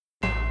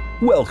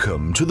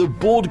Welcome to the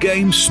Board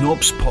Game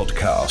Snobs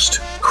podcast.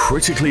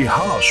 Critically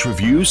harsh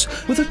reviews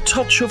with a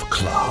touch of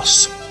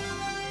class.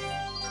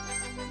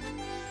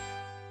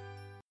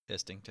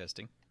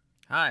 Testing.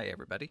 Hi,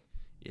 everybody.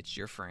 It's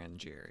your friend,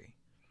 Jerry.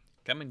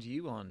 Coming to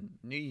you on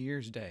New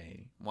Year's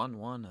Day,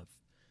 1/1 of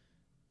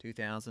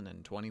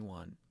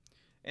 2021.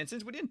 And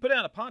since we didn't put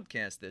out a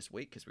podcast this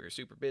week because we were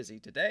super busy,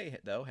 today,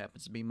 though,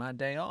 happens to be my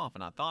day off.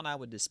 And I thought I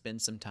would just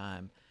spend some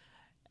time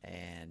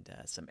and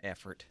some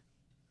effort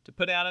to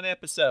put out an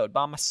episode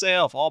by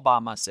myself, all by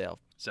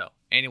myself. So,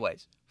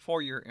 anyways, for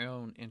your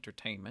own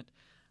entertainment,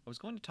 I was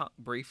going to talk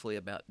briefly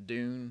about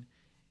Dune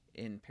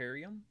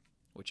Imperium,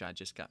 which I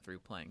just got through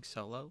playing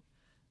solo.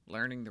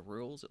 Learning the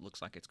rules, it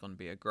looks like it's going to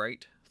be a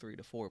great 3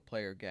 to 4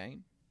 player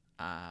game.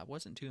 I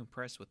wasn't too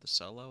impressed with the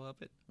solo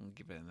of it. I'm going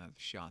to give it another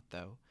shot,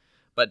 though.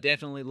 But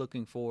definitely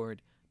looking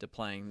forward to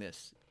playing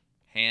this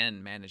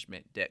hand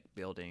management deck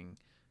building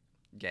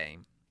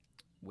game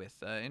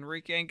with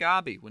Enrique and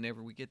Gabi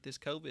whenever we get this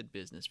COVID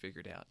business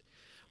figured out.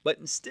 But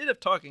instead of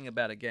talking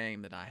about a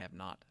game that I have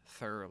not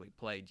thoroughly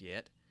played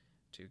yet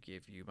to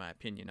give you my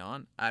opinion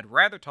on, I'd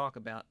rather talk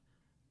about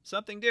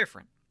something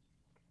different.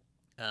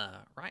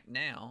 Right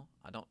now,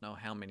 I don't know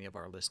how many of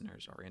our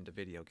listeners are into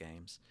video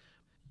games,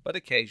 but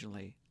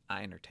occasionally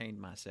I entertain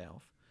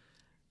myself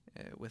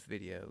with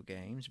video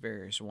games,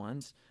 various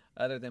ones,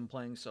 other than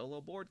playing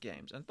solo board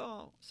games.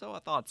 So I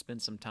thought I'd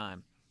spend some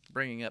time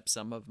bringing up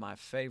some of my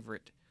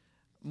favorite,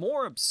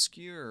 more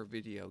obscure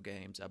video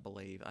games, I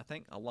believe. I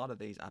think a lot of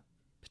these I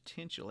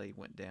potentially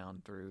went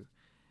down through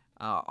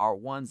are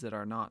ones that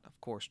are not, of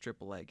course,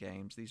 AAA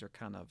games. These are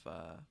kind of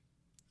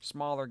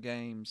smaller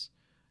games,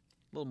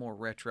 a little more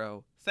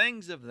retro,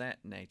 things of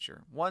that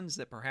nature, ones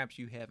that perhaps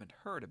you haven't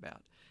heard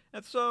about.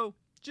 And so,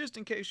 just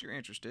in case you're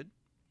interested,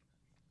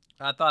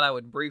 I thought I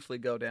would briefly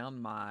go down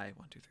my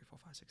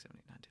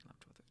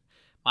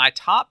my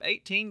top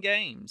 18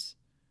 games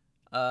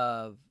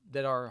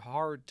that are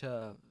hard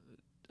to...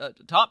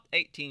 top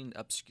 18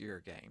 obscure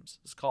games.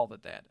 Let's call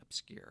it that,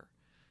 obscure.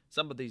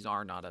 Some of these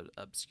are not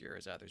obscure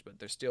as others, but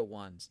they're still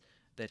ones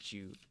that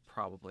you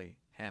probably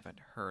haven't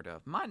heard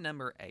of. My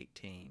number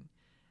 18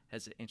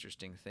 has an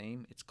interesting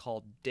theme. It's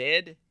called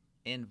Dead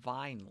in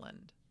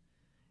Vineland.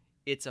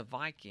 It's a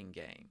Viking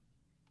game.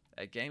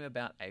 A game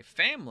about a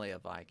family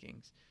of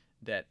Vikings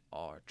that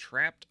are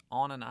trapped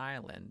on an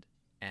island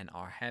and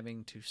are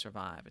having to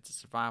survive. It's a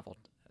survival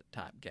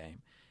type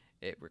game.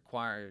 It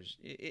requires,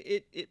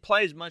 it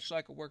plays much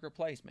like a worker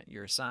placement.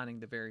 You're assigning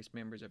the various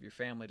members of your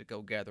family to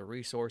go gather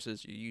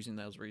resources. You're using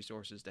those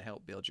resources to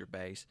help build your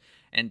base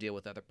and deal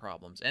with other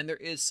problems. And there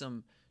is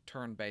some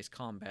turn-based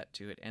combat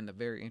to it, and the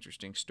very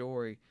interesting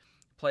story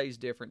plays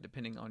different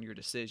depending on your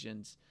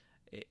decisions.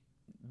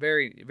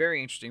 Very,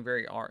 very interesting,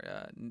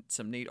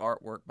 some neat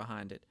artwork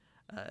behind it.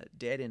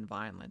 Dead in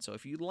Vineland. So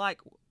if you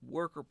like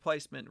worker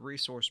placement,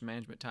 resource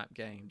management type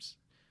games,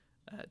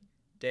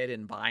 Dead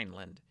in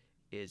Vineland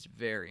is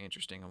very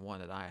interesting and one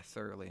that I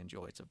thoroughly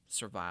enjoy. It's a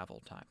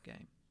survival type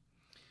game.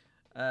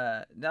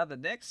 Now the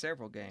next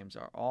several games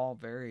are all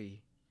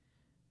very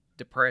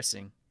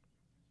depressing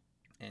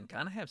and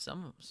kind of have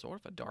some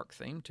sort of a dark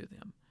theme to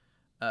them.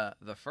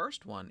 The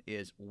first one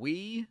is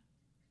We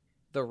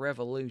the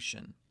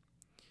Revolution.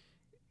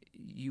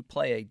 You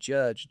play a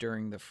judge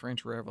during the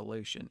French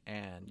Revolution,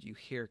 and you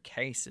hear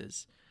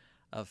cases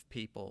of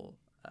people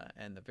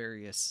and the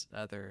various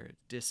other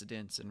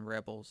dissidents and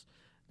rebels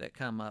that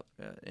come up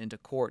into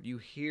court. You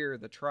hear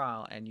the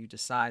trial, and you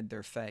decide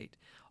their fate,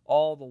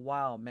 all the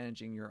while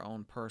managing your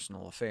own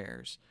personal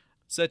affairs,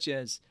 such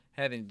as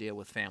having to deal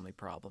with family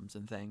problems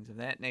and things of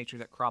that nature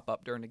that crop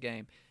up during the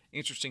game.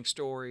 Interesting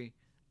story,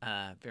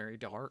 very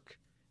dark.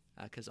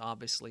 Because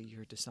obviously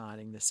you're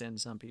deciding to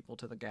send some people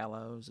to the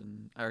gallows,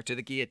 or to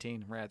the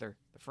guillotine, rather.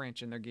 The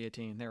French and their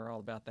guillotine, they're all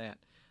about that.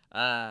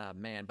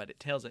 But it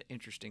tells an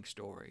interesting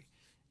story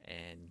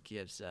and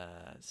gives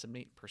some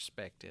neat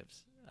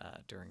perspectives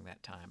during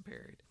that time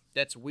period.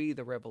 That's We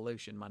the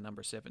Revolution, my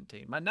number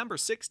 17. My number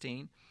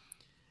 16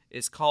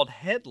 is called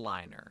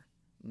Headliner,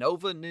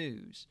 Nova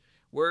News,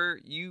 where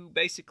you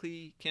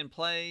basically can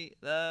play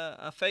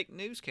a fake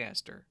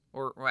newscaster,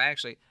 or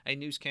actually a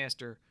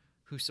newscaster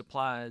who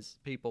supplies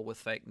people with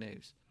fake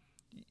news.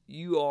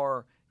 You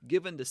are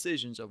given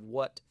decisions of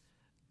what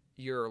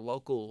your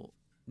local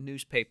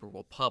newspaper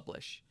will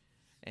publish,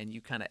 and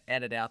you kind of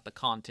edit out the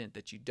content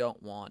that you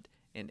don't want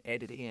and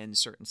edit in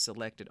certain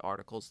selected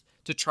articles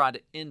to try to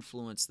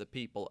influence the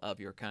people of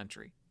your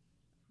country.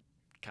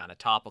 Kind of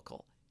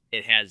topical.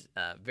 It has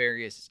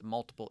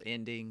multiple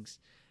endings,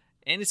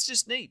 and it's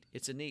just neat.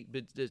 It's a neat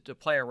bit to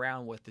play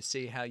around with to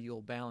see how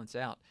you'll balance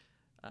out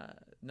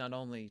not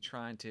only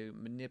trying to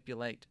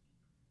manipulate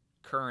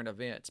current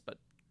events, but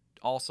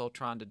also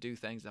trying to do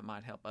things that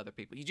might help other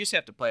people. You just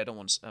have to play. I don't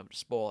want to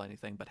spoil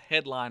anything, but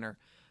Headliner,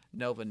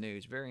 Nova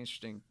News, very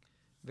interesting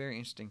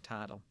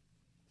title.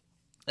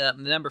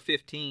 Number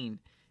 15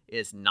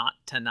 is Not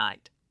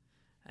Tonight.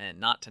 And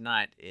Not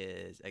Tonight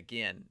is,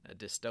 again, a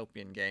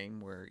dystopian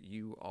game where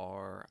you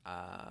are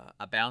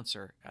a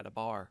bouncer at a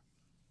bar,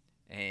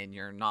 and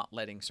you're not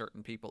letting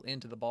certain people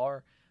into the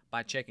bar,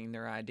 by checking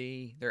their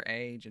ID, their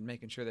age, and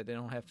making sure that they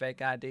don't have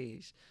fake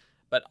IDs.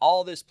 But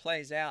all this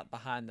plays out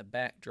behind the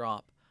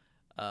backdrop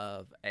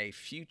of a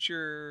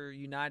future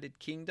United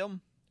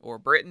Kingdom, or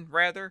Britain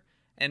rather,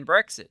 and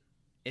Brexit.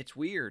 It's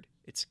weird.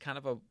 It's kind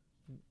of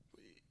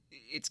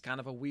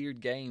a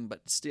weird game,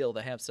 but still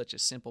they have such a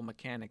simple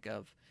mechanic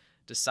of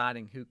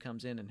deciding who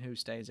comes in and who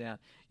stays out.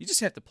 You just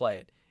have to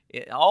play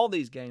it. All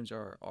these games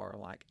are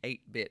like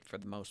 8-bit for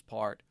the most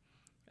part,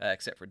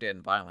 except for Dead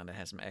and Violent. It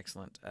has some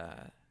excellent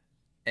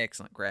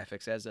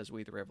graphics, as does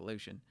We the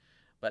Revolution.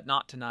 But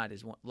Not Tonight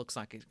is what looks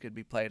like it could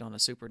be played on a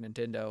Super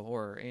Nintendo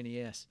or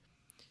NES.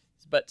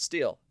 But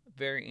still,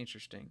 very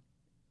interesting.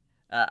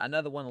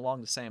 Another one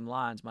along the same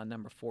lines, my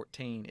number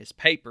 14, is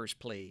Papers,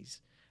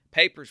 Please.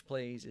 Papers,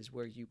 Please is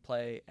where you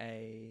play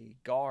a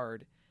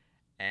guard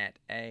at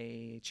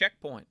a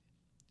checkpoint,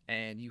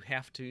 and you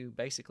have to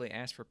basically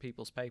ask for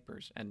people's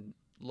papers and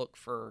look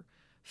for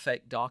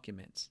fake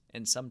documents.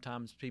 And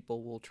sometimes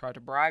people will try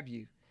to bribe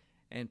you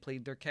and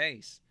plead their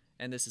case.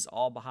 And this is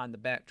all behind the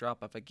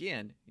backdrop of,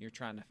 again, you're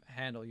trying to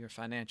handle your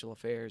financial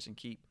affairs and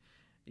keep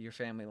your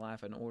family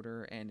life in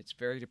order, and it's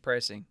very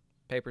depressing.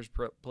 Papers,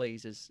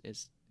 Please is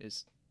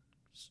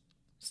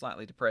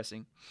slightly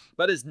depressing,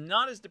 but is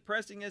not as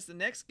depressing as the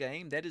next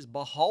game. That is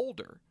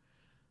Beholder.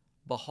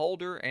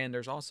 Beholder, and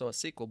there's also a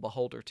sequel,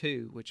 Beholder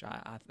 2, which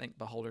I think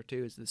Beholder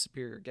 2 is the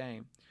superior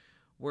game,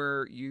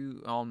 where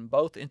you, on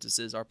both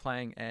instances, are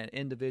playing an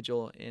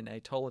individual in a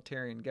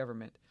totalitarian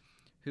government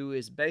who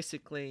is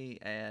basically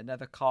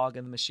another cog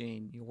in the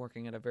machine. You're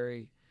working at a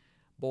very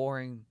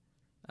boring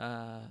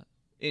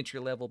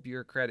entry-level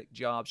bureaucratic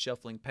job,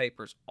 shuffling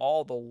papers,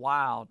 all the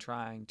while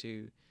trying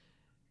to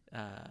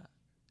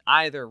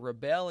either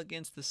rebel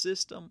against the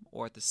system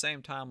or at the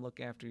same time look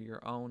after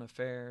your own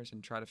affairs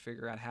and try to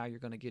figure out how you're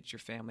going to get your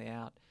family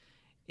out.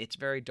 It's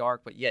very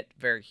dark, but yet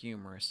very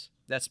humorous.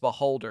 That's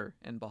Beholder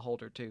and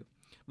Beholder 2.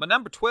 My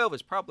number 12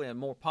 is probably a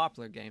more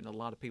popular game that a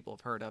lot of people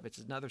have heard of. It's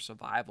another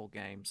survival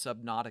game,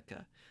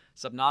 Subnautica.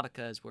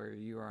 Subnautica is where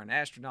you are an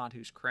astronaut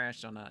who's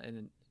crashed on a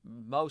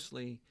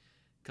mostly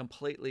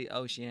completely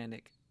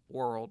oceanic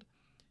world,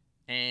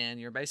 and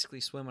you're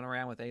basically swimming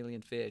around with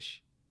alien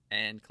fish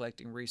and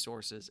collecting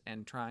resources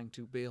and trying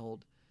to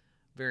build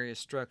various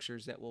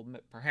structures that will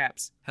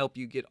perhaps help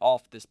you get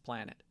off this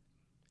planet.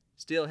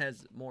 Still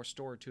has more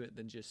story to it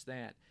than just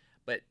that.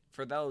 But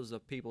for those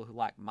of people who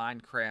like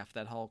Minecraft,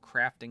 that whole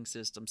crafting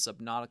system,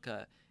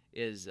 Subnautica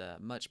is a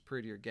much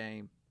prettier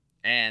game.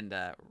 And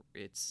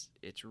it's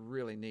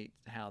really neat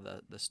how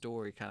the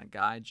story kind of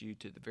guides you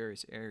to the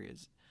various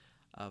areas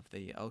of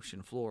the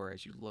ocean floor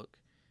as you look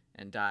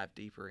and dive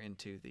deeper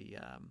into the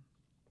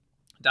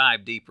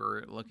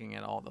looking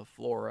at all the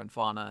flora and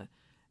fauna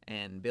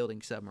and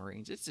building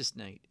submarines. It's just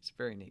neat. It's a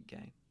very neat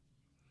game.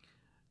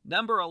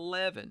 Number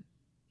 11,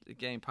 the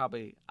game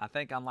probably, I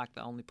think I'm like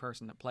the only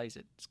person that plays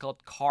it. It's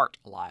called Cart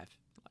Life.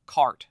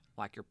 Cart,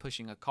 like you're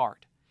pushing a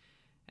cart.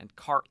 And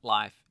Cart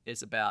Life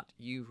is about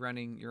you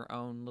running your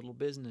own little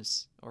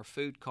business or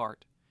food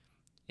cart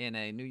in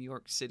a New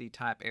York City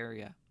type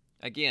area.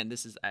 Again,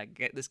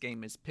 this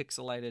game is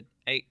pixelated,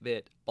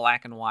 8-bit,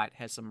 black and white,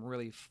 has some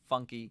really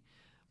funky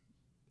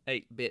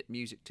 8-bit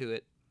music to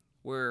it,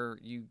 where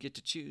you get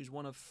to choose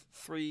one of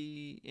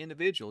 3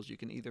 individuals. You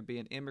can either be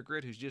an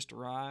immigrant who's just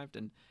arrived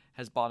and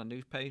has bought a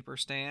newspaper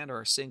stand,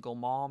 or a single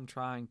mom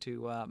trying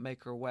to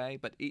make her way.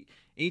 But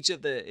each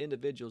of the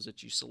individuals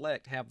that you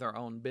select have their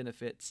own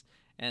benefits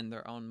and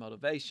their own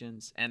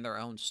motivations and their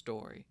own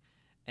story.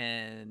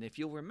 And if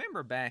you'll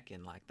remember back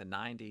in like the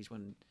 90s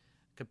when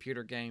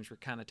computer games were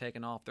kind of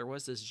taking off, there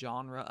was this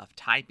genre of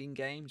typing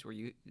games where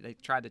they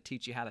tried to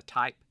teach you how to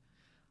type,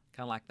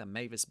 kind of like the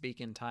Mavis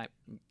Beacon type,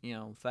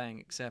 thing,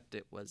 except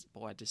it was,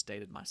 boy, I just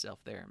dated myself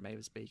there,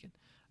 Mavis Beacon.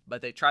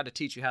 But they tried to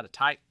teach you how to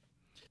type.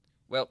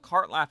 Well,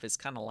 Cart Life is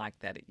kind of like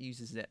that. It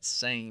uses that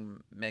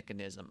same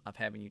mechanism of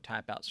having you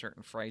type out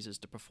certain phrases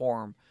to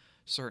perform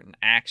certain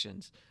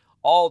actions,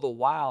 all the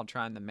while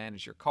trying to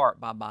manage your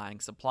cart by buying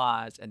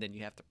supplies, and then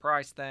you have to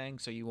price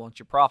things, so you want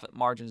your profit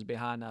margins to be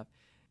high enough.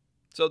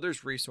 So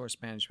there's resource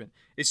management.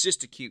 It's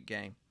just a cute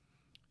game.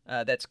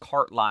 That's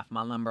Cart Life,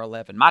 my number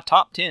 11. My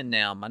top 10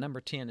 now. My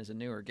number 10 is a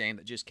newer game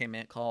that just came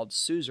out called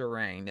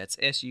Suzerain. That's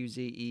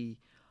Suzerain,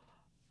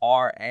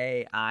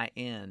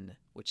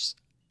 which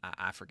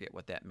I forget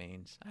what that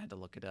means. I had to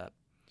look it up.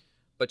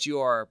 But you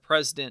are a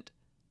president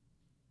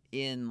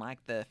in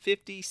like the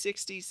 50s,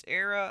 60s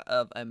era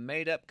of a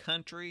made-up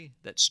country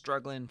that's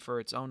struggling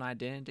for its own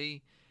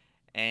identity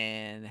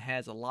and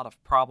has a lot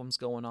of problems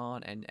going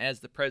on. And as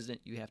the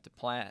president, you have to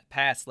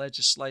pass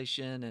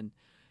legislation and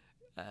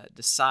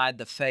decide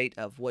the fate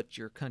of what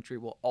your country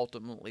will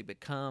ultimately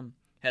become.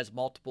 Has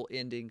multiple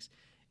endings.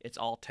 It's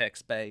all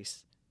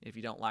text-based. If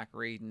you don't like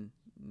reading,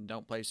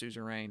 don't play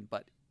Suzerain.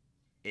 But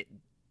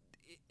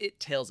it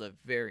tells a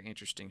very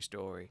interesting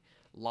story.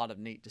 A lot of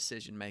neat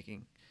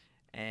decision-making.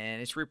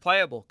 And it's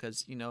replayable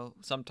because,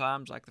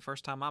 sometimes, like the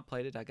first time I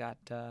played it, I got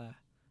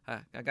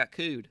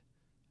cooed.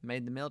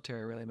 Made the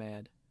military really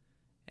mad.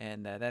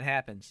 And that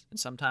happens. And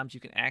sometimes you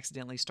can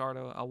accidentally start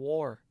a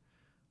war,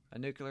 a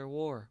nuclear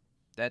war.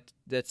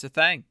 That's a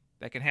thing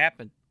that can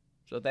happen.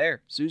 So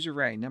there,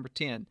 Suzerain, number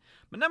 10.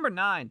 But number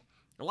 9,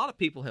 a lot of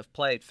people have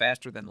played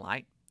Faster Than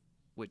Light,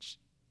 which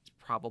is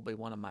probably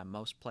one of my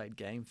most played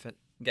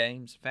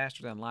games.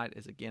 Faster Than Light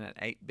is, again, an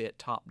 8-bit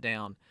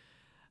top-down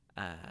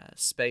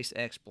space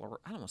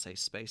exploration. I don't want to say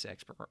space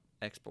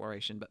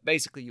exploration, but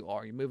basically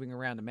you're moving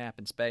around the map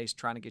in space,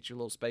 trying to get your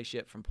little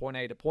spaceship from point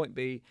A to point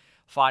B,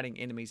 fighting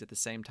enemies at the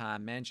same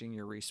time, managing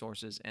your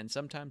resources, and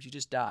sometimes you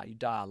just die. You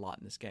die a lot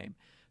in this game.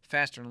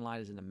 Faster Than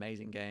Light is an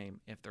amazing game.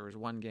 If there is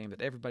one game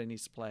that everybody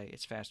needs to play,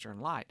 it's Faster Than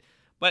Light.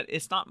 But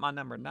it's not my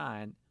number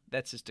 9.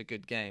 That's just a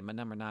good game. My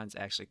number 9 is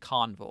actually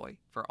Convoy.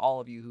 For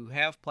all of you who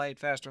have played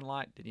Faster Than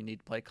Light, then you need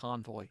to play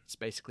Convoy. It's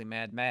basically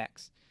Mad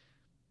Max.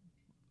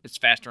 It's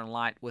Faster Than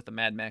Light with a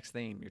Mad Max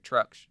theme. Your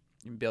trucks.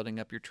 You're building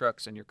up your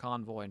trucks and your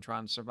convoy and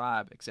trying to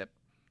survive, except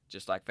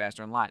just like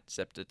Faster Than Light,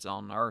 except it's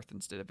on Earth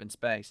instead of in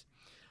space.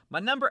 My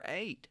number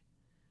 8,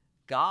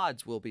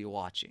 Gods Will Be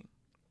Watching.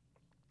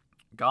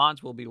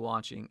 Gods Will Be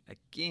Watching,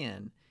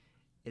 again,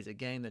 is a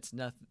game that's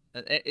nothing.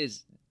 It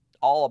is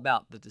all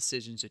about the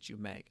decisions that you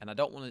make. And I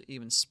don't want to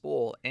even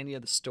spoil any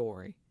of the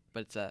story,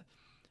 but it's a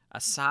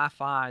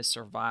sci-fi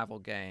survival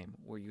game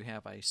where you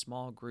have a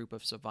small group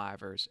of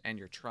survivors and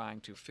you're trying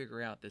to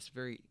figure out this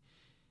very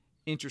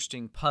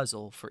interesting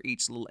puzzle for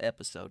each little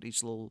episode,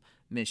 each little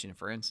mission.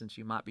 For instance,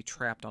 you might be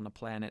trapped on a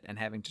planet and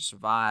having to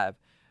survive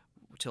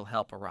till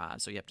help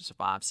arrives. So you have to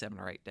survive 7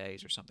 or 8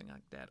 days or something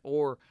like that.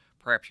 Or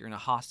perhaps you're in a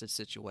hostage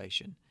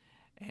situation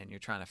and you're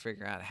trying to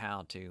figure out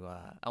how to,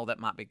 that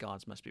might be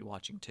Gods Must Be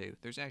Watching too.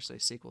 There's actually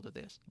a sequel to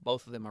this.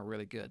 Both of them are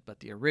really good, but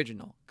the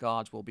original,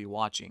 Gods Will Be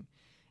Watching,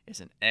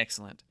 is an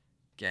excellent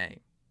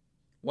game.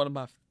 One of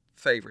my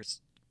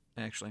favorites,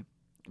 actually,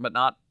 but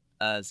not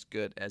as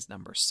good as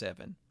number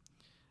 7.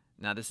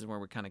 Now, this is where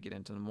we kind of get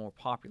into the more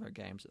popular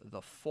games.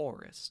 The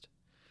Forest.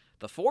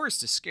 The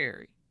Forest is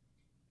scary.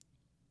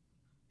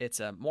 It's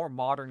a more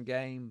modern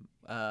game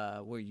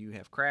where you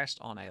have crashed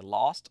on a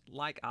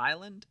Lost-like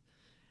island,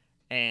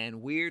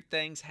 and weird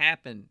things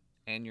happen,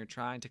 and you're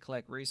trying to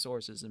collect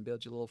resources and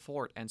build your little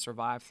fort and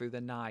survive through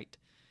the night.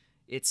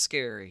 It's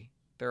scary.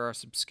 There are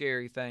some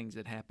scary things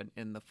that happen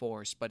in the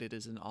forest, but it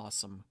is an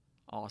awesome,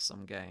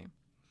 awesome game.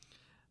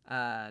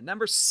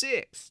 Number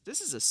 6. This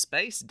is a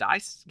space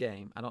dice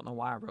game. I don't know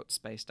why I wrote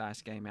space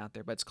dice game out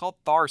there, but it's called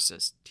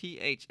Tharsis.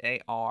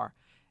 Tharsis.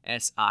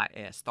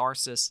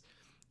 Tharsis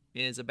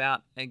is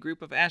about a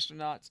group of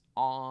astronauts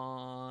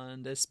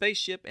on the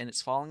spaceship, and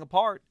it's falling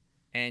apart,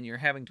 and you're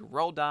having to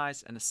roll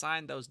dice and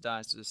assign those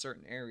dice to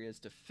certain areas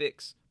to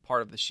fix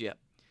part of the ship.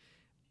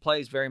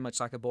 Plays very much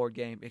like a board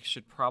game. It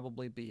should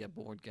probably be a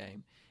board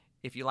game.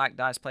 If you like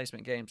dice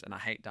placement games, and I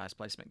hate dice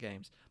placement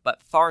games,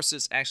 but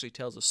Tharsis actually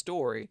tells a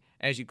story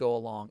as you go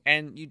along,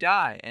 and you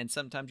die, and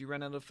sometimes you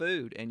run out of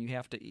food, and you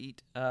have to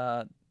eat,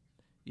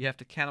 you have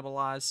to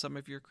cannibalize some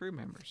of your crew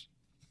members.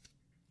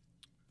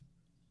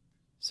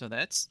 So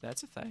that's a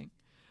thing.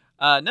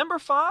 Number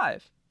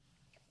 5,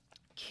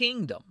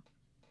 Kingdom.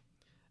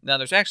 Now,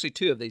 there's actually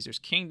 2 of these. There's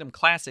Kingdom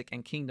Classic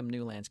and Kingdom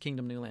New Lands.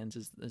 Kingdom New Lands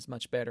is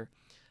much better.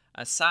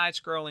 A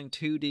side-scrolling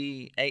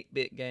 2D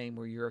 8-bit game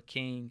where you're a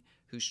king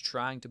who's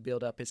trying to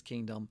build up his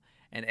kingdom,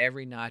 and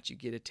every night you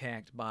get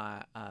attacked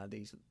by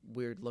these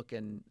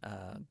weird-looking,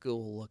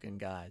 ghoul-looking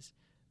guys.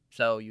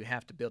 So you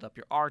have to build up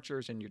your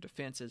archers and your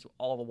defenses,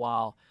 all the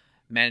while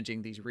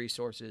managing these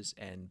resources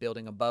and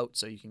building a boat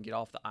so you can get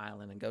off the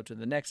island and go to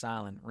the next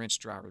island, rinse,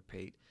 dry,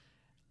 repeat.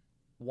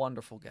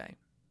 Wonderful game.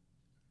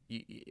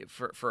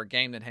 For a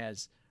game that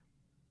has,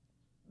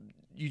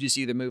 you just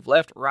either move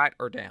left, right,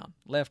 or down.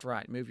 Left,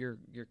 right. Move your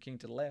king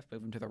to the left,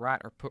 move him to the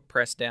right, or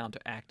press down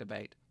to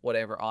activate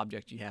whatever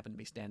object you happen to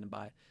be standing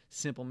by.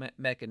 Simple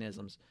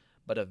mechanisms,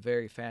 but a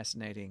very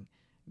fascinating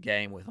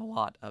game with a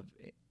lot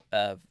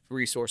of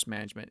resource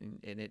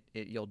management, and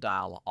you'll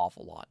die an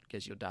awful lot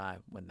because you'll die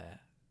when the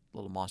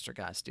little monster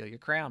guys steal your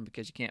crown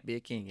because you can't be a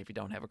king if you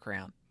don't have a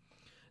crown.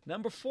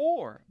 Number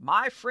 4,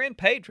 My Friend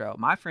Pedro.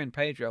 My Friend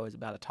Pedro is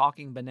about a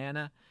talking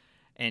banana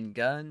and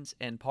guns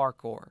and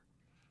parkour.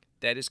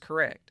 That is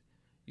correct.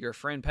 Your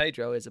friend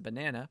Pedro is a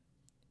banana.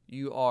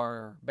 You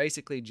are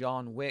basically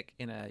John Wick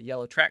in a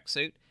yellow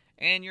tracksuit,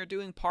 and you're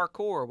doing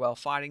parkour while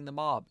fighting the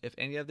mob. If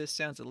any of this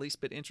sounds at least a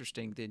bit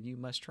interesting, then you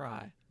must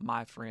try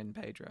My Friend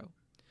Pedro.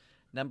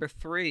 Number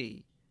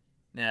 3.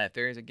 Now, if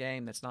there is a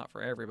game that's not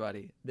for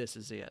everybody, this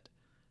is it.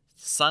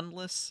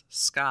 Sunless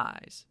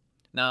Skies.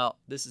 Now,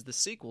 this is the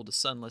sequel to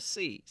Sunless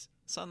Seas.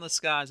 Sunless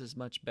Skies is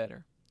much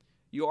better.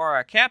 You are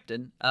a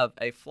captain of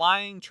a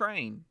flying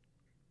train.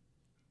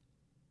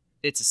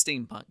 It's a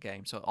steampunk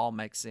game, so it all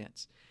makes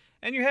sense.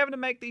 And you're having to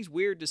make these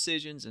weird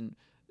decisions and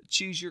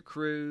choose your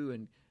crew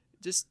and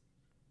just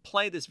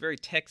play this very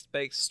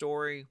text-based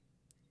story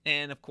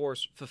and, of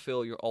course,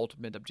 fulfill your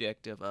ultimate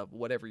objective of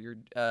whatever your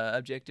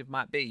objective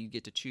might be. You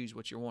get to choose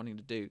what you're wanting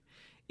to do.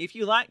 If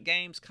you like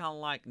games kind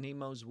of like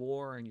Nemo's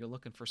War and you're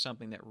looking for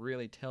something that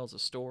really tells a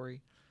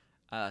story,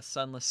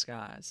 Sunless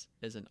Skies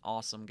is an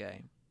awesome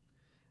game.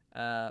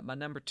 My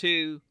number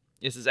 2,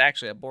 this is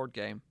actually a board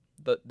game,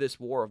 This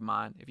War of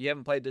Mine. If you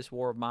haven't played This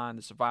War of Mine,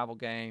 the survival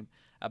game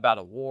about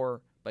a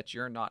war but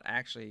you're not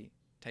actually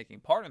taking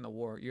part in the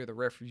war. You're the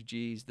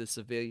refugees, the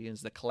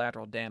civilians, the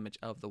collateral damage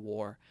of the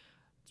war.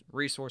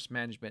 Resource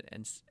management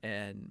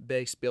and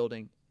base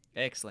building.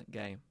 Excellent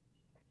game.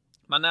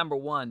 My number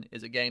one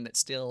is a game that's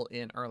still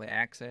in early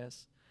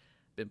access.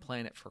 Been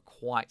playing it for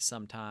quite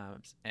some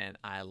time, and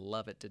I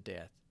love it to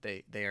death.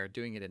 They are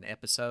doing it in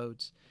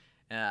episodes,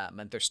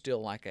 and there's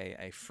still like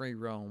a free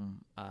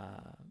roam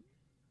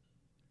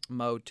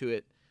mode to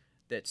it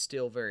that's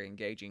still very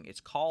engaging. It's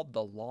called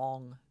The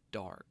Long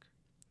Dark.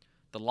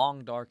 The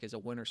Long Dark is a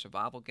winter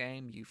survival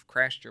game. You've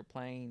crashed your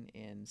plane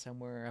in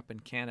somewhere up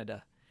in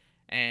Canada,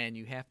 and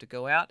you have to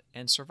go out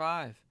and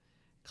survive,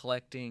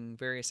 collecting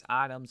various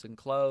items and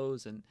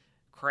clothes and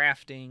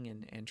crafting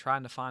and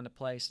trying to find a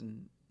place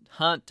and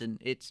hunt, and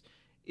it's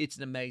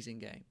an amazing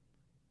game.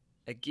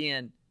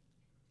 Again,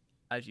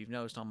 as you've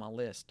noticed on my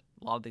list,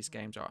 a lot of these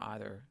games are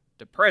either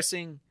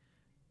depressing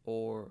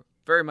or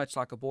very much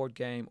like a board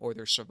game, or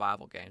they're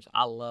survival games.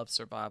 I love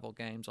survival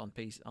games on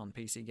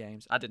PC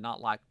games. I did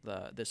not like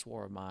the This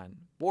War of Mine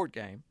board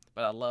game,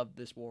 but I love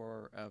This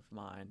War of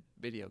Mine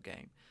video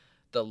game.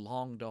 The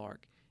Long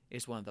Dark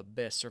is one of the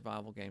best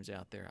survival games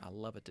out there. I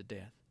love it to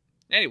death.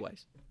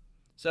 Anyways,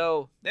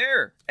 so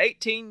there,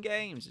 18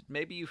 games.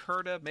 Maybe you've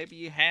heard of, maybe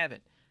you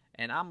haven't.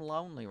 And I'm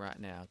lonely right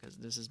now because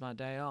this is my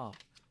day off.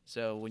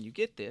 So when you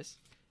get this,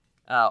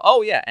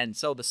 and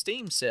so the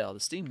Steam sale, the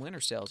Steam Winter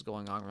Sale is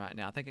going on right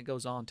now. I think it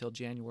goes on until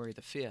January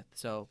the 5th.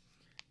 So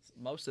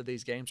most of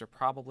these games are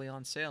probably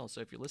on sale.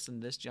 So if you're listening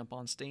to this, jump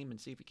on Steam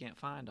and see if you can't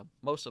find them.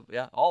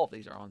 All of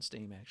these are on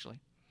Steam actually,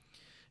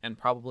 and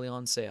probably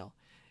on sale.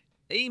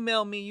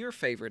 Email me your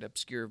favorite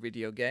obscure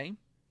video game,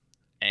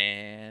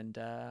 and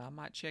I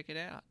might check it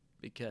out,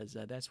 because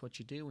that's what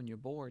you do when you're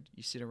bored.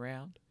 You sit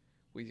around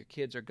where your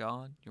kids are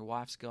gone, your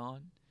wife's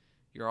gone,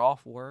 you're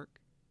off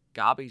work,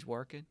 Gobby's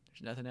working.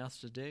 There's nothing else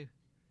to do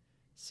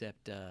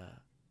except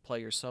play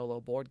your solo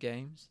board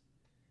games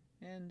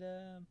and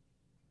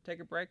take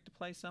a break to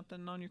play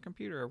something on your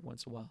computer every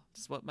once in a while.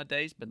 This is what my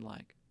day's been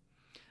like.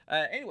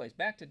 Anyways,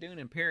 back to Dune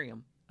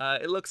Imperium.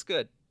 It looks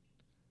good.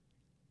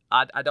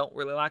 I don't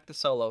really like the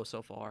solo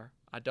so far.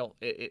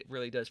 It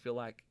really does feel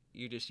like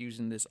you're just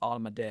using this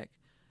Automa deck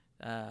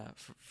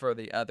for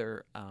the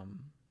other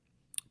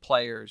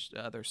players,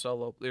 other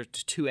solo. There's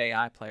 2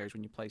 AI players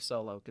when you play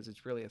solo, because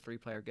it's really a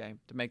 3-player game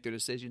to make their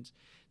decisions.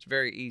 It's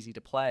very easy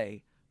to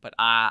play, but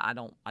I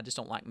just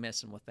don't like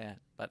messing with that.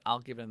 But I'll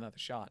give it another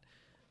shot.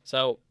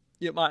 So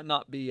it might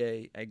not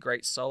be a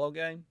great solo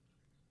game,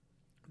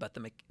 but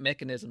the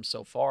mechanisms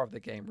so far of the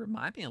game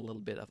remind me a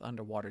little bit of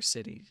Underwater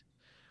Cities,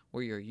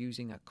 where you're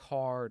using a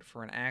card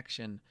for an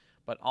action,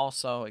 but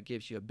also it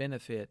gives you a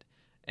benefit,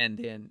 and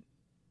then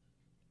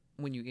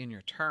when you end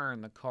your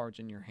turn, the cards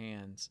in your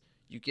hands,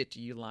 you get to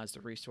utilize the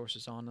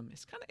resources on them.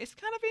 It's kind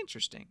of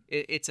interesting.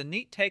 It's a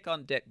neat take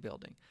on deck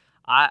building.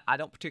 I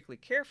don't particularly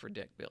care for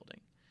deck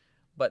building,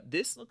 but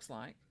this looks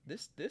like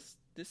this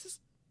is.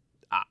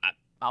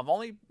 I've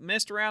only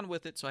messed around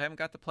with it, so I haven't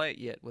got to play it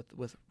yet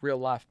with real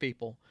life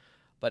people,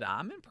 but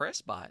I'm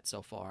impressed by it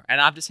so far.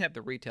 And I just have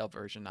the retail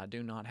version. I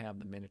do not have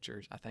the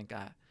miniatures. I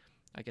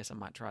guess I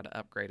might try to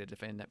upgrade it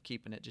if I end up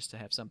keeping it, just to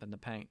have something to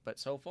paint. But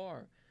so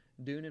far,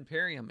 Dune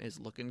Imperium is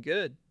looking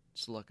good.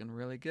 It's looking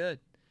really good.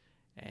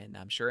 And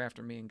I'm sure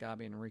after me and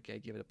Gabi and Enrique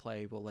give it a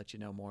play, we'll let you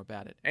know more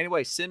about it.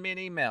 Anyway, send me an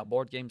email,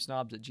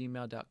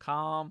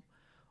 boardgamesnobs@gmail.com,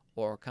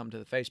 or come to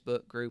the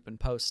Facebook group and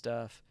post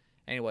stuff.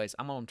 Anyways,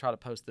 I'm going to try to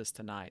post this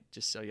tonight,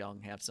 just so y'all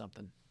can have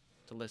something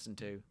to listen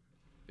to,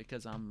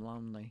 because I'm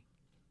lonely.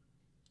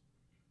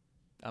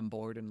 I'm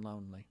bored and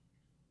lonely.